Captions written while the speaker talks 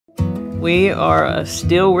We are a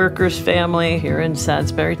steelworkers family here in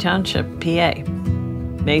Salisbury Township, PA.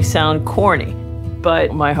 May sound corny,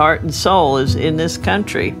 but my heart and soul is in this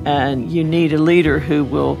country, and you need a leader who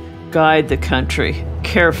will guide the country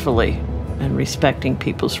carefully and respecting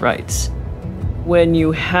people's rights. When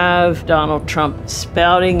you have Donald Trump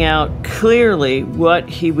spouting out clearly what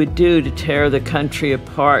he would do to tear the country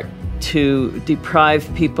apart, to deprive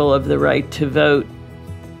people of the right to vote,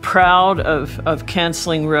 proud of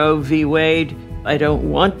canceling Roe v. Wade, I don't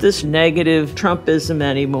want this negative Trumpism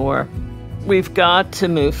anymore. We've got to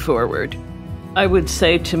move forward. I would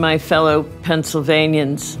say to my fellow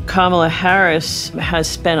Pennsylvanians, Kamala Harris has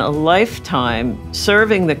spent a lifetime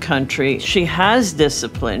serving the country. She has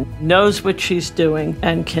discipline, knows what she's doing,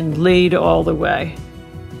 and can lead all the way.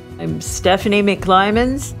 I'm Stephanie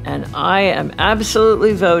McLimans, and I am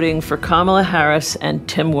absolutely voting for Kamala Harris and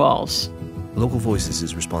Tim Walz. Local Voices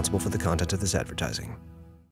is responsible for the content of this advertising.